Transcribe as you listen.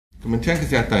Kementerian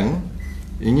Kesihatan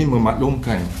ingin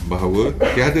memaklumkan bahawa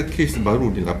tiada kes baru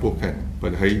dilaporkan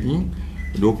pada hari ini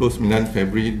 29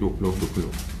 Februari 2020.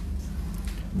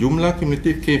 Jumlah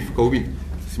kumulatif kes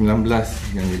Covid-19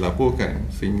 yang dilaporkan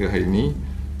sehingga hari ini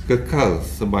kekal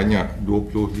sebanyak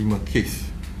 25 kes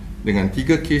dengan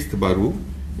 3 kes terbaru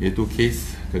iaitu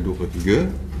kes ke-23,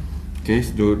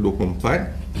 kes ke-24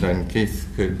 dan kes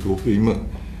ke-25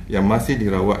 yang masih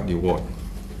dirawat di ward.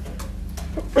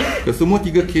 Kesemua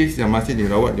 3 kes yang masih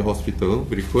dirawat di hospital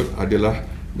berikut adalah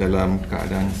dalam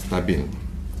keadaan stabil.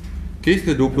 Kes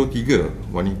ke-23,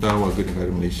 wanita warga negara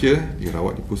Malaysia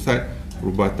dirawat di Pusat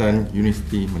Perubatan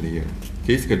Universiti Malaya.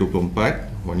 Kes ke-24,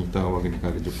 wanita warga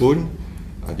negara Jepun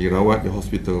dirawat di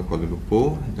Hospital Kuala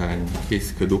Lumpur, dan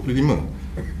kes ke-25,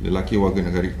 lelaki warga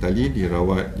negara Itali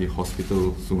dirawat di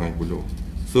Hospital Sungai Buloh.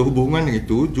 Sehubungan dengan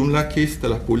itu, jumlah kes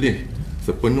telah pulih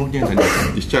sepenuhnya dan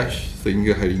discharge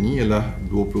sehingga hari ini ialah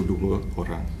 22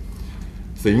 orang.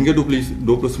 Sehingga 29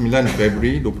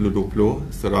 Februari 2020,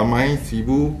 seramai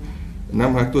 1,619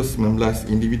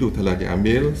 individu telah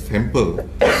diambil sampel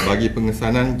bagi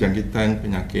pengesanan jangkitan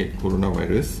penyakit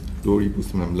coronavirus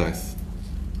 2019.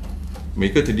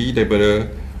 Mereka terdiri daripada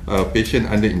patient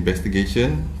under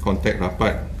investigation, kontak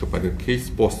rapat kepada kes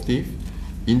positif,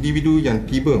 individu yang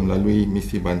tiba melalui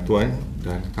misi bantuan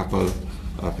dan kapal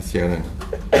persiaran.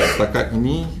 Setakat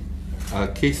ini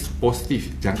kes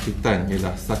positif jangkitan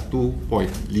ialah 1.5%.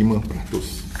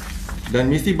 Dan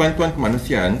misi bantuan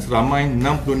kemanusiaan seramai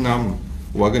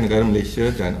 66 warga negara Malaysia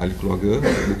dan ahli keluarga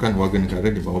bukan warga negara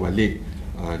dibawa balik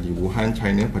di Wuhan,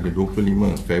 China pada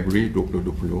 25 Februari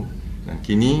 2020 dan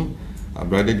kini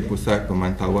berada di pusat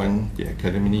pemantauan di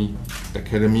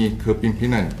Akademi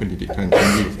Kepimpinan Pendidikan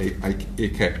Tinggi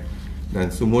ACAP dan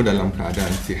semua dalam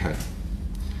keadaan sihat.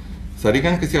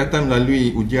 Saringan kesihatan melalui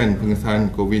ujian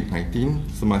pengesahan Covid-19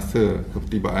 semasa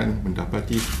ketibaan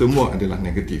mendapati semua adalah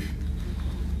negatif.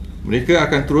 Mereka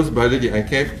akan terus berada di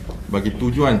ICAP bagi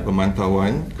tujuan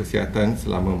pemantauan kesihatan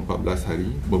selama 14 hari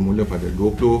bermula pada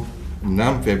 26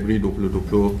 Februari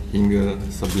 2020 hingga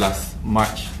 11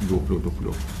 Mac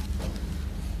 2020.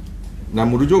 Nah,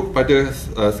 merujuk kepada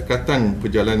Sekatan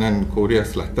Perjalanan Korea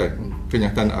Selatan,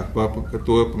 kenyataan akhbar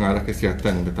Ketua Pengarah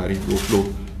Kesihatan bertarikh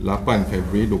 28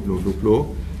 Februari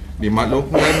 2020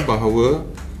 dimaklumkan bahawa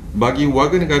bagi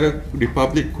warga negara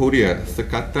Republik Korea,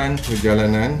 sekatan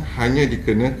perjalanan hanya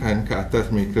dikenakan ke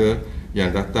atas mereka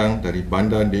yang datang dari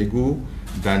Bandar Daegu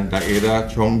dan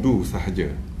daerah Cheongdu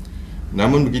sahaja.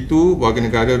 Namun begitu, warga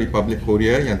negara Republik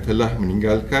Korea yang telah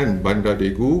meninggalkan Bandar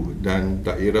Daegu dan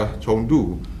daerah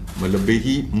Cheongdu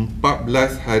melebihi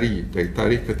 14 hari dari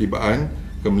tarikh ketibaan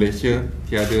ke Malaysia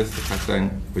tiada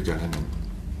sekatan perjalanan.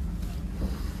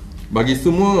 Bagi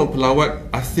semua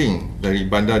pelawat asing dari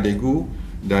Bandar Daegu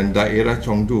dan daerah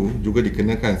Cheongdu juga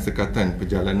dikenakan sekatan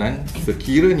perjalanan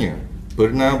sekiranya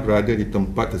pernah berada di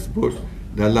tempat tersebut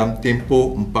dalam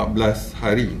tempoh 14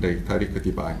 hari dari tarikh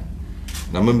ketibaan.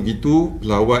 Namun begitu,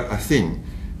 pelawat asing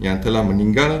yang telah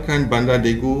meninggalkan Bandar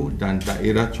Daegu dan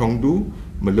daerah Cheongdu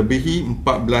melebihi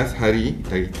 14 hari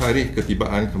dari tarikh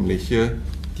ketibaan ke Malaysia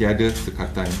tiada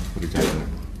sekatan perjalanan.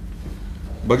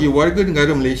 Bagi warga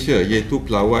negara Malaysia iaitu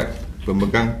pelawat,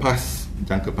 pemegang pas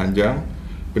jangka panjang,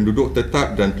 penduduk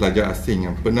tetap dan pelajar asing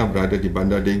yang pernah berada di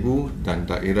Bandar Daegu dan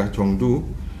daerah Cheongdu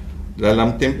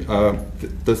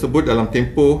tersebut dalam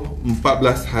tempoh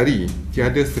 14 hari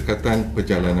tiada sekatan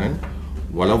perjalanan,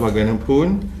 walau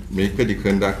bagaimanapun mereka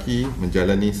dikehendaki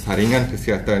menjalani saringan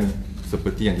kesihatan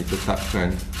seperti yang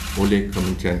ditetapkan oleh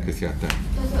Kementerian Kesihatan.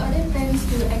 So are there plans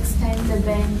to extend the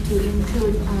ban to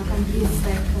include countries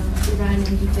like Iran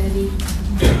and Italy?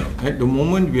 At the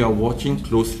moment, we are watching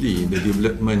closely the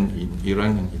development in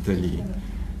Iran and Italy,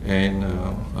 and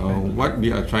what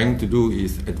we are trying to do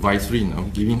is advisory now,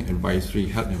 giving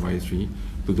advisory, health advisory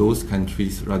to those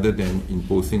countries rather than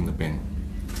imposing the ban.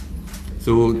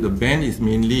 So the ban is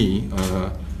mainly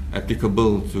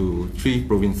applicable to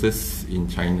 3 provinces in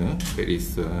China, that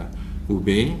is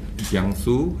Hubei,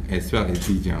 Jiangsu, as well as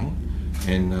Zhejiang,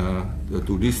 and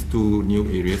to these 2 new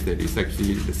areas, that is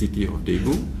actually the city of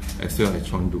Daegu as well as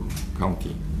Cheongdu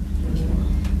County.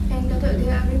 And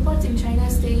there are reports in China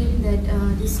saying that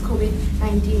this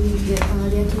COVID-19, there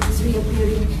are cases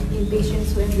reappearing in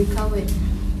patients who have recovered.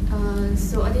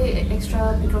 So are there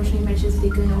extra precautionary measures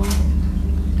taken?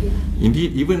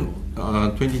 Indeed, even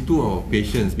 22 of our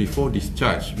patients before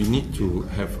discharge, we need to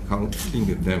have counseling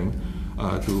with them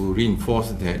to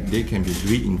reinforce that they can be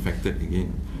reinfected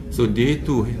again. So they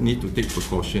too need to take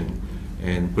precaution.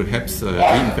 and perhaps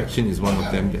reinfection is one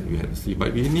of them that we have to see.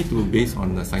 But we need to base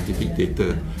on the scientific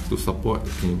data to support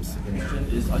the claims.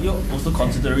 Are you also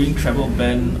considering travel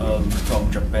ban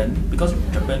from Japan? Because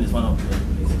Japan is one of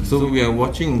the... So we are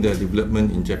watching the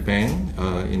development in Japan,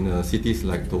 in cities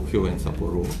like Tokyo and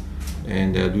Sapporo.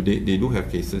 And they do have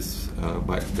cases,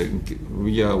 but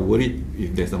we are worried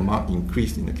if there's a marked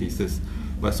increase in the cases.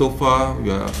 But so far, we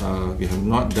have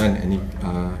not done any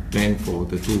ban for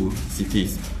the two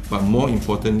cities. But more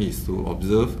importantly is to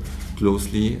observe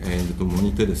closely and to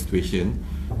monitor the situation.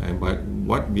 But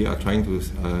what we are trying to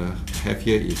have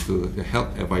here is to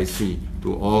help advisory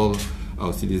to all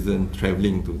our citizens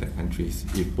travelling to the countries.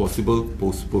 If possible,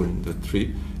 postpone the trip.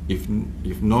 If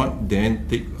not, then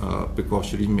take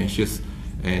precautionary measures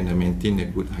and maintain a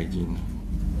good hygiene.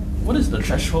 What is the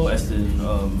threshold as in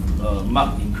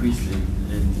marked increase in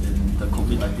the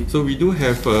COVID-19? So we do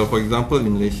have, for example,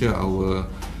 in Malaysia, our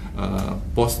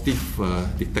positive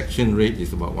detection rate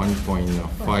is about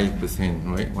 1.5%,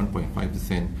 right?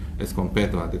 1.5% as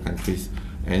compared to other countries.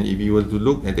 And if you were to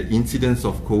look at the incidence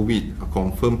of COVID,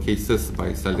 confirmed cases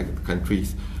by selected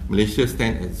countries, Malaysia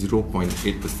stands at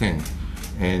 0.8%.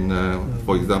 And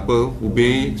for example,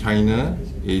 Hubei, China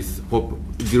is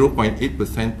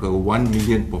 0.8% per 1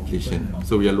 million population.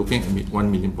 So we are looking at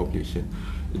 1 million population,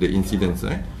 the incidence.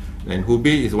 And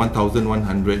Hubei is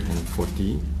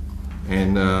 1,140.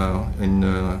 And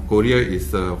Korea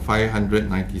is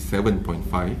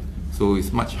 597.5. So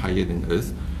it's much higher than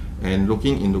us. And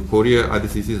looking into Korea, other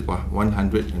cities is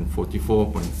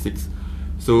 144.6.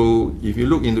 So if you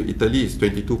look into Italy, it's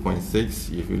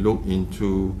 22.6. If you look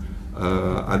into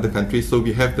other countries, so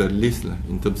we have the list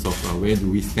in terms of where do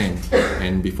we stand,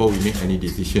 and before we make any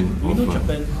decision.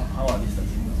 Japan, how are these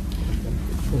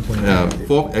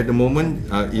at the moment,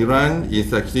 Iran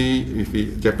is actually,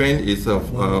 Japan is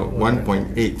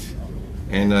 1.8,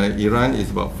 and Iran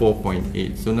is about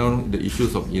 4.8. So now the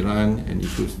issues of Iran and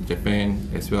issues Japan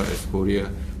as well as Korea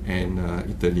and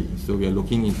Italy. So we are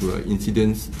looking into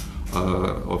incidence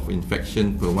of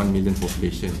infection per 1 million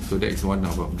population. So that is one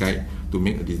of our guide to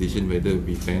make a decision whether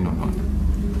we ban or not.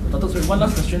 Datuk, sorry, one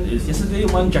last question is, yesterday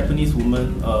one Japanese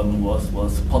woman was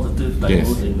positive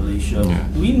diagnosed in Malaysia. Yeah.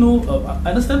 Do we know,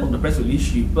 I understand from the press release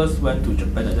she first went to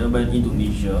Japan and then went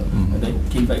Indonesia and then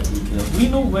came back to India. Do we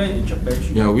know where in Japan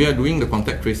she went? We are doing the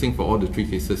contact tracing for all the three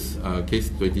cases, case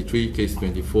 23, case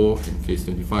 24 and case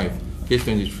 25. Case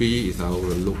 23 is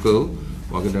our local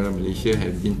warga negara Malaysia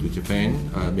have been to Japan,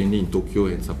 mainly in Tokyo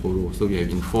and Sapporo. So we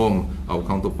have informed our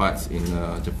counterparts in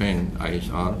Japan,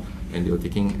 IHR, and they are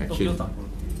taking action.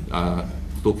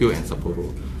 Tokyo and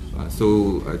Sapporo.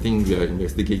 So I think we are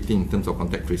investigating in terms of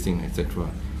contact tracing, etc.,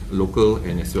 local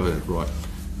and as well as abroad.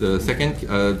 The second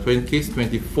case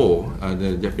 24,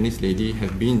 the Japanese lady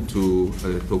have been to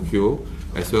Tokyo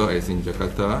as well as in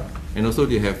Jakarta, and also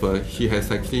they have she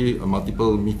has actually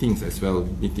multiple meetings as well,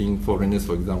 meeting foreigners,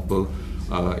 for example,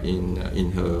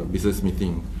 in her business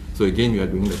meeting. So again, we are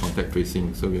doing the contact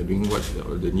tracing. So we are doing what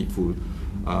the needful.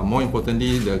 More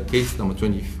importantly, the case number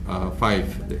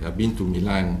 25, they have been to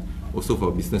Milan also for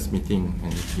a business meeting,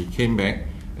 and he came back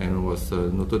and was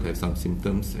noted to have some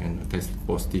symptoms and tested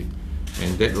positive.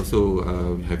 And that also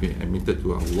we have been admitted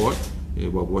to our ward. We are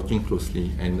watching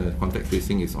closely, and the contact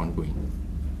tracing is ongoing.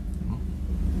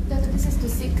 This is to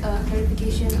seek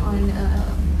clarification on a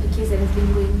case that has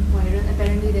been going viral.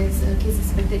 Apparently, there's a case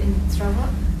suspected in Sarawak,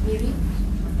 maybe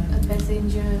a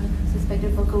passenger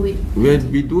suspected for COVID.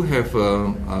 We do have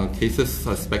cases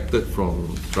suspected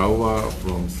from Sarawak,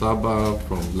 from Sabah,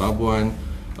 from Labuan.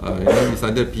 It's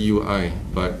under PUI,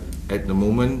 but at the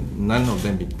moment, none of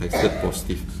them been tested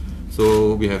positive.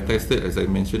 So we have tested, as I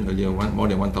mentioned earlier, more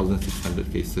than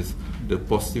 1,600 cases. The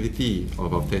positivity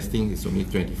of our testing is only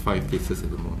 25 cases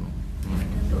at the moment.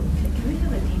 Can we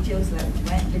have the details, like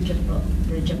when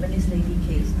the Japanese lady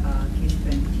case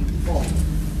 24?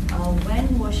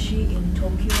 When was she in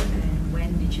Tokyo and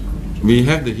when did she go to Japan? We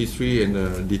have the history and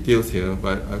the details here,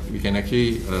 but we can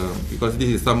actually, because this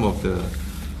is some of the,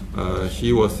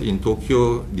 she was in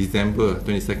Tokyo December,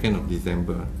 22nd of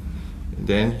December.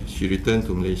 Then she returned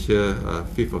to Malaysia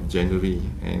 5th of January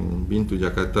and been to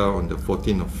Jakarta on the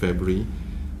 14th of February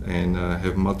and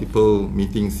have multiple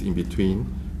meetings in between.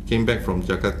 Came back from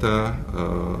Jakarta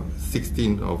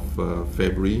 16th of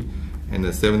February and the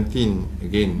 17th,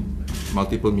 again,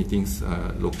 multiple meetings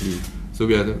locally. So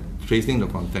we are tracing the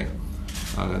contact,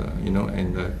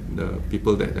 and the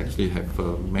people that actually have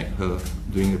met her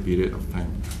during a period of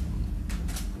time.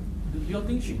 Do you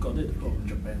think she got it from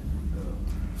Japan?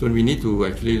 So we need to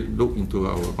actually look into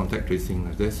our contact tracing.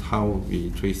 That's how we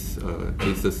trace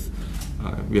cases.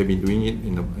 We have been doing it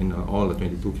in all the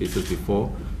 22 cases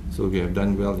before, So we have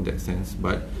done well in that sense.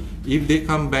 But if they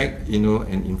come back,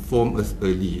 and inform us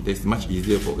early, that's much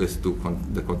easier for us to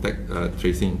the contact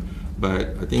tracing.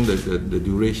 But I think that the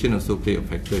duration also play a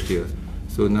factor here.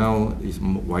 So now it's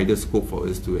wider scope for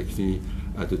us to actually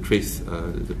to trace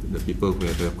the people who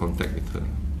have contact with her.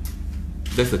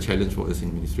 That's a challenge for us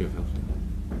in Ministry of Health.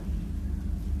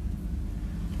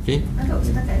 Okay. Datuk,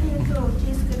 setakat ni untuk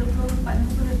kes ke-24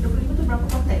 25 tu berapa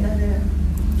kontak dah ada?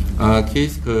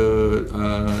 Kes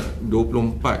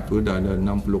ke-24 tu dah ada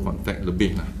 60 kontak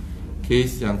lebih lah.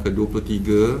 Kes yang ke-23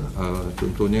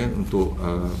 contohnya untuk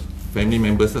family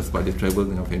members lah, sebab dia travel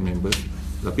dengan family members.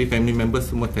 Tapi family members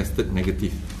semua tested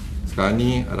negatif. Sekarang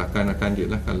ni rakan-rakan dia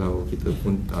lah, kalau kita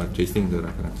pun tracing the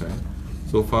rakan-rakan.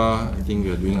 So far, I think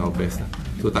we are doing our best lah.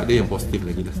 So tak ada yang positif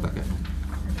lagi dah setakat.